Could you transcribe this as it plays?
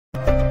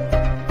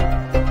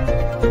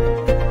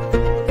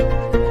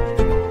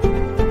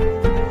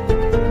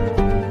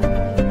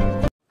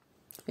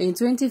In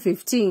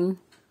 2015,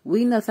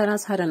 we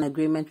Northerners had an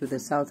agreement with the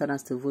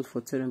Southerners to vote for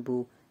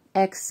Tinubu.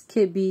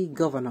 Ex-KB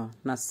Governor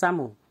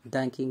Nasamo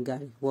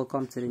Dankingari.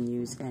 Welcome to the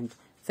news and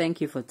thank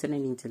you for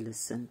tuning in to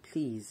listen.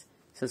 Please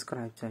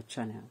subscribe to our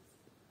channel.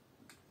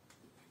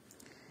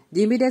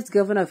 The immediate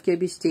governor of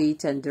Kebbi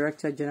State and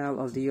Director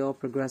General of the All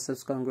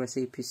Progressives Congress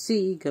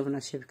APC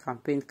Governorship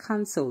Campaign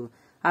Council,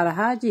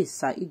 Alhaji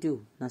Saidu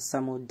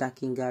Nasamo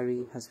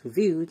Dankingari, has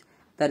revealed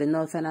that the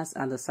Northerners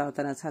and the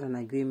Southerners had an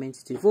agreement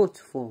to vote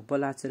for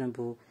Bola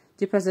Tinubu,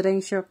 the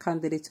presidential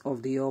candidate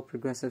of the All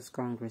Progressives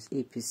Congress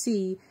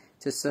APC,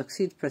 to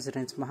succeed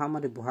President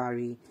Muhammadu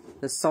Buhari,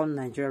 the Sun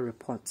Nigeria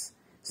reports.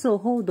 So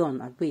hold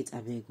on, wait,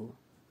 Abego.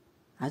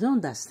 I don't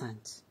understand.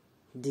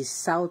 The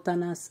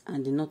Southerners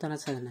and the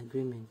Northerners had an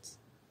agreement.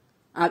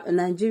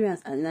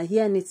 Nigerians, and I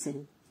hear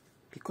anything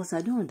because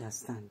I don't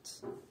understand.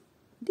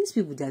 These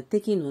people, they are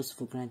taking us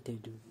for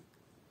granted.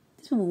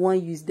 These people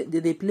want to use,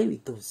 they play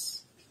with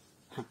us.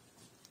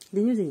 The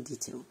news in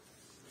detail.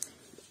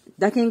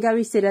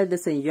 Dankingari stated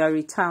this in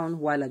Yari town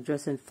while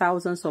addressing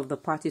thousands of the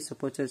party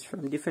supporters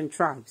from different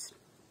tribes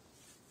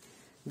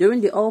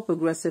during the All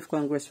Progressive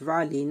Congress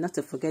rally, not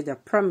to forget their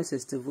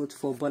promises to vote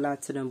for Bola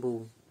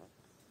Tinubu.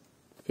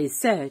 He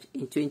said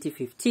in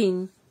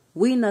 2015,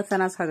 we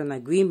Northerners had an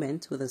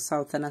agreement with the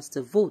Southerners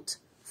to vote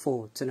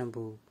for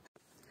Tinubu.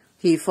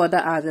 He further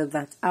added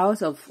that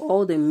out of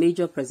all the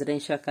major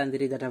presidential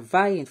candidates that are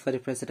vying for the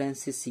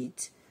presidency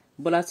seat,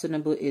 Bola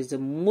Tinubu is the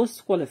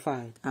most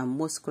qualified and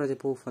most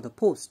credible for the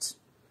post.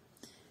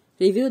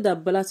 He revealed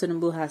that Bola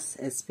Tinubu has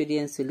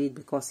experience to lead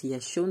because he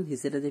has shown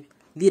his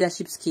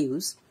leadership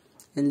skills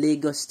in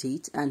Lagos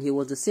State, and he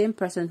was the same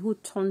person who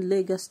turned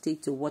Lagos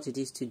State to what it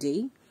is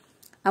today.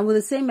 And with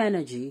the same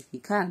energy, he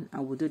can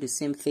and will do the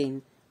same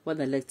thing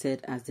when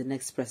elected as the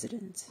next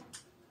president.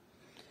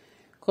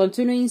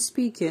 Continuing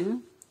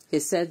speaking, he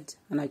said,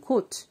 and I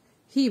quote,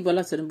 "He,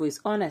 Bola Tinubu, is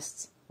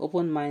honest,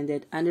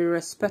 open-minded, and a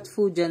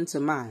respectful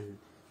gentleman.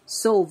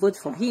 So vote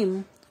for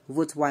him,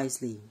 vote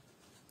wisely.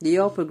 The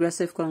All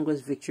Progressive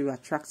Congress victory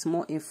attracts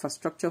more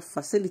infrastructure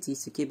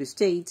facilities to Kebbi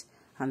State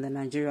and the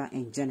Nigeria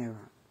in general."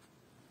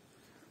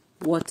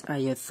 What are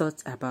your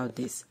thoughts about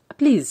this?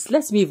 Please,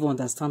 let me even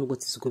understand what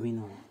is going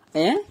on.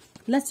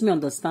 Let me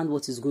understand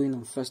what is going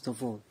on first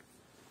of all.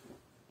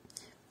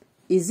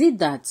 Is it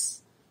that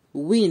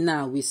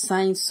we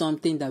signed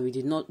something that we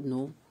did not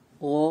know?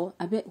 Or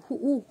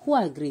who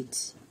agreed?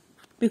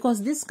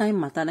 Because this kind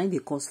of matter, they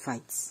cause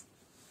fights.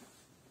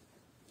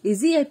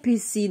 Is it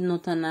APC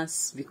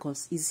Northerners?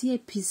 Because is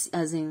it APC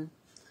as in,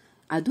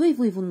 I don't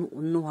even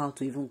know how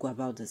to even go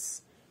about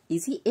this.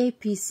 Is it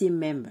APC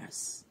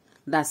members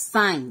that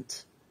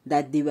signed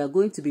that they were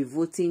going to be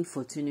voting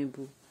for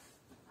Tinubu,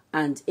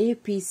 and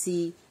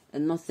APC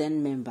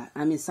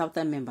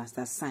Southern members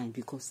that signed?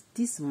 Because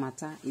this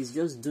matter is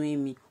just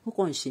doing me. Who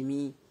can shame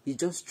me? It's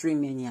just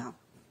stream anyhow.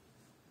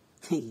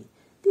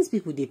 These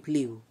people, they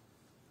play.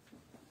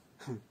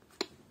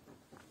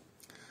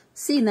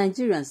 See,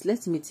 Nigerians,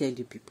 let me tell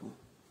you people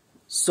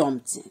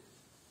something.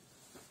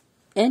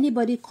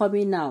 Anybody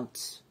coming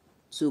out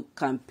to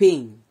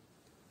campaign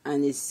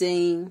and is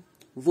saying,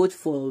 vote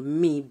for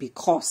me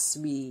because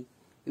we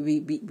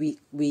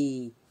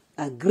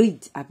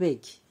agreed, I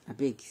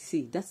beg.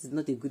 See, that is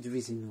not a good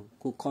reason. No.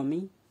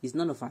 Kokomi is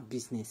none of our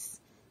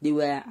business. They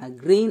were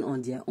agreeing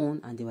on their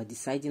own and they were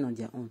deciding on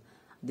their own.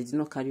 They did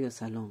not carry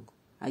us along.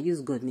 I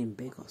use God's name,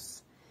 beg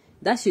us.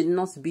 That should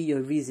not be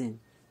your reason.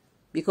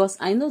 Because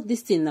I know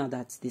this thing now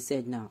that they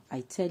said now.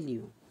 I tell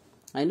you,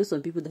 I know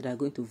some people that are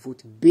going to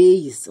vote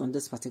based on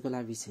this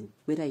particular reason,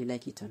 whether you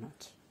like it or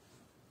not.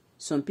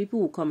 Some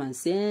people will come and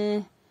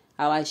say,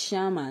 our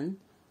shaman,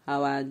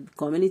 our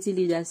community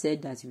leader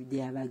said that they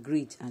have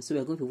agreed, and so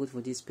we're going to vote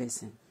for this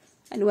person.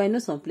 Anyway, I know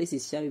some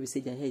places shall we say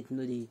their head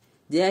know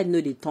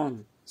the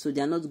tongue, so they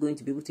are not going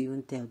to be able to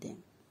even tell them.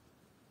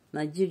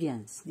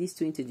 Nigerians, this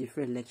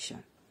 2023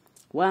 election,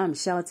 why I'm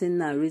shouting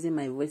now, raising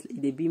my voice,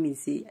 they be me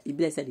say, if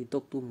they said they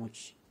talk too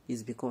much,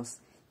 is because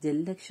the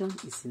election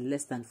is in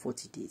less than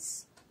 40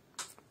 days.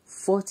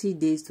 40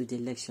 days to the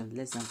election,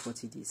 less than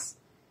 40 days.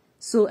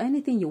 So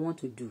anything you want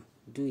to do,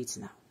 do it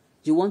now.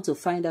 You want to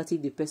find out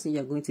if the person you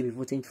are going to be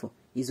voting for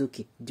is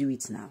okay, do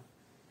it now.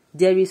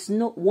 There is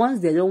no, once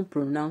they don't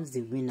pronounce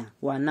the winner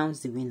or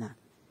announce the winner,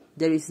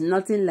 there is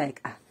nothing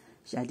like,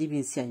 shall I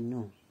even say I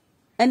know.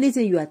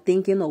 Anything you are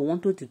thinking or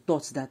wanted to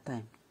touch that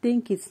time,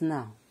 think it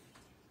now.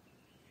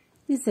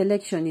 This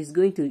election is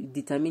going to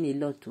determine a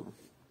lot too.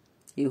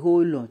 A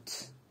whole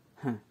lot.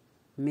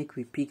 Make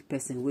we pick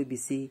person where we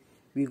say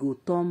we go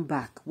turn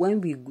back.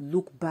 When we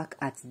look back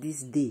at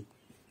this day,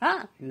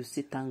 you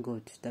say thank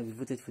God that we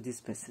voted for this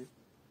person.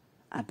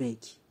 I beg.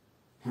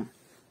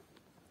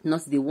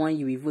 Not the one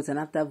you will vote and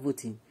after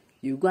voting,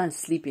 you go and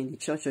sleep in the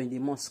church or in the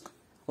mosque.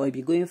 Or you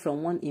be going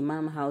from one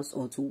imam house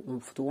or to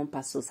one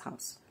pastor's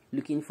house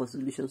looking for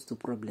solutions to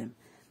problem.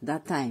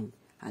 That time,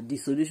 the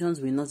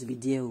solutions will not be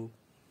there.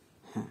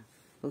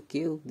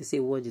 Okay, they say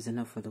word is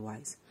enough for the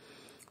wise.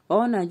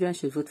 All Nigerians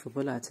should vote for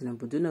Bola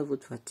Tinubu. Do not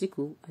vote for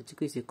Atiku.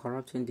 Atiku is a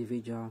corrupt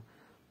individual.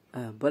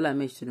 Bola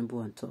made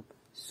Tinubu on top.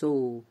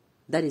 So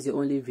That is the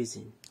only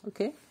reason.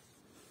 Okay?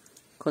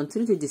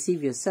 Continue to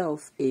deceive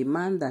yourself. A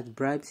man that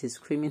bribes his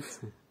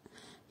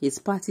his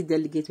party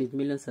delegate with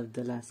millions of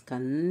dollars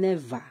can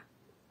never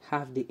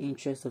have the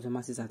interest of the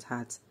masses at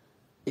heart.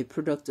 A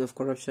product of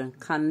corruption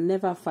can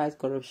never fight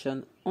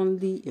corruption.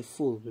 Only a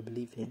fool will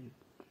believe him.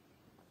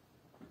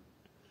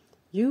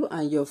 You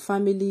and your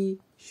family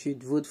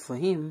should vote for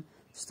him.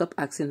 Stop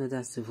asking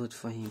others to vote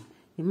for him.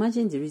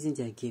 Imagine the reason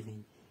they are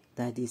giving.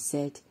 That they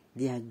said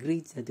they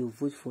agreed that they will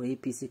vote for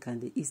APC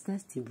candidate. Is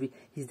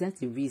that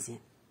the reason?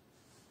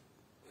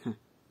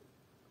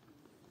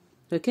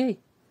 Okay.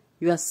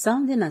 You are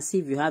sounding as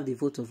if you have the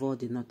vote of all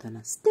the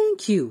Northerners.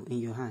 Thank you in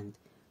your hand.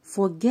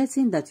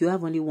 Forgetting that you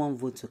have only one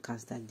vote to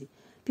cast that day.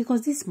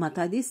 Because this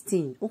matter, this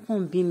thing,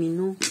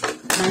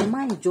 my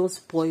mind just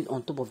spoiled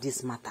on top of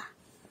this matter.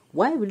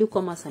 Why will you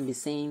come out and be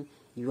saying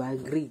you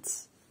agreed?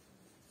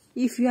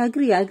 If you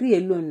agree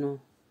alone,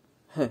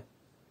 no.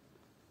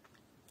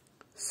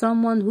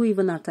 Someone who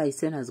even after his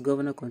term as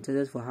governor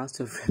contested for House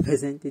of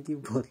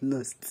Representatives but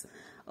lost.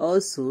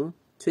 Also,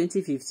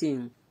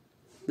 2015,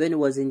 when he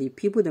was in the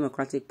People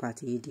Democratic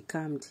Party, he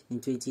decamped in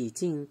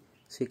 2018,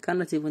 so he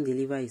cannot even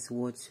deliver his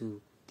word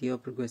to the All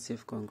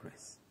Progressive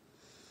Congress.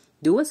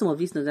 The way some of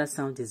these notes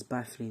sound is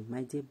baffling.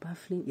 My dear,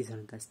 baffling is an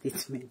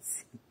understatement.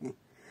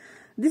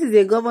 This is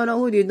a governor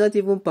who did not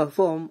even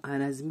perform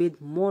and has made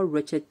more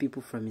wretched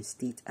people from his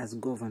state as a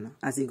governor.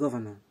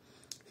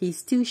 He is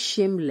still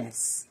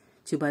shameless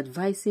to be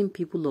advising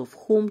people of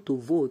whom to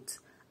vote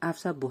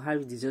after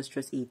Buhari's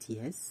disastrous 8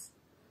 years.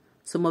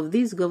 Some of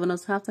these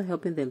governors, after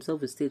helping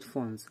themselves with state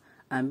funds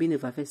and being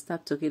overfed,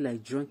 start talking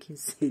like drunken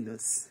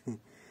sailors.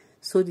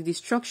 So the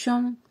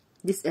destruction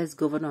this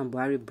ex-governor and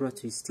Buhari brought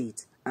to his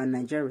state and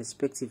Nigeria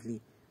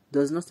respectively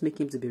does not make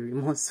him to be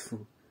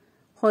remorseful.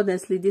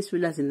 Honestly, these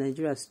rulers in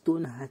Nigeria are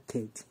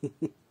stone-hearted.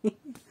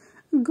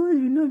 God will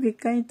not be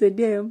kind to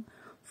them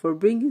for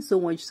bringing so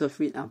much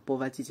suffering and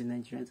poverty to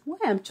Nigerians. Why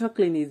I'm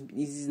chuckling is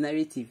his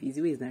narrative, is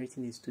the way he's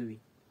narrating his story.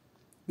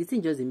 The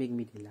thing just make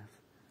me laugh.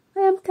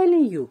 I am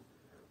telling you,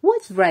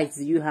 what rights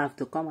do you have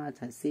to come out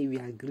and say we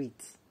agreed?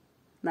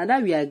 Now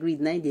that we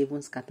agreed, now they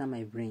even scatter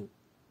my brain.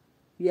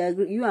 You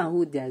and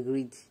who they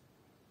agreed?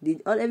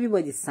 Did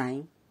everybody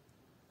sign?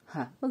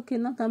 Okay,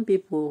 not some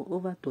people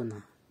over to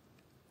now.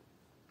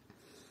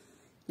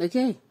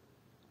 Okay.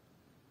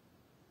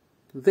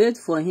 Vote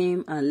for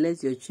him and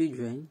let your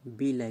children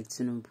be like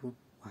Tinubu.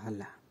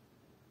 Wahala.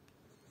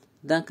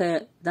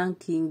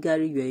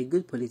 Gary, you are a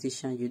good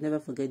politician. You never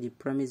forget the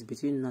promise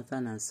between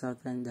Northern and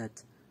Southern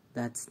that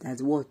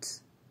what?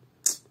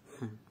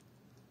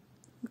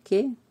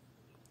 Okay.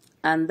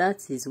 And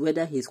that is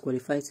whether he is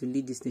qualified to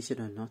lead this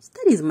nation or not.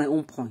 That is my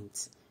own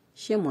point.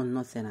 Shame on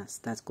Northerners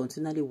that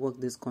continually walk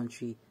this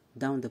country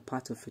down the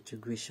path of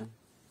retrogression.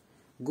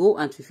 Go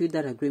and fulfill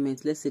that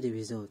agreement. Let's see the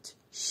result.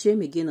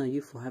 Shame again on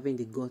you for having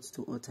the guts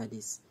to utter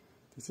this.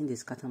 The thing they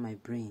scatter my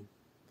brain.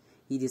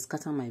 It is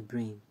scatter my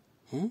brain.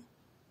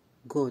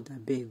 God, I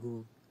beg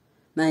you.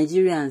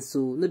 Nigerians,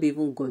 so not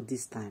even God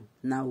this time.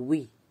 Now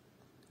we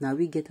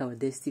get our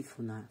destiny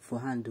for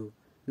handle.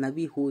 Now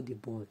we hold the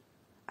ball.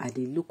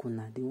 They look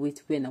on they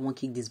wait when I want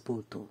to kick this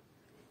ball too.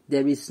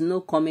 There is no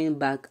coming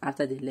back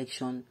after the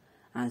election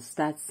and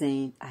start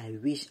saying, I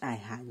wish I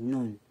had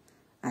known.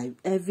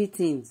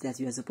 Everything that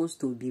you are supposed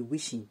to be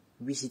wishing,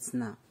 wish it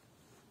now.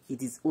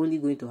 It is only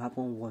going to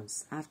happen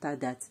once. After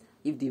that,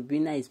 if the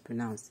winner is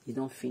pronounced, you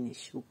don't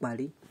finish.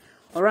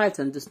 Alright,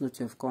 on this note,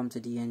 you have come to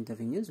the end of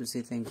the news. We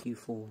say thank you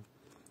for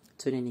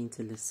tuning in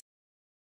to listen.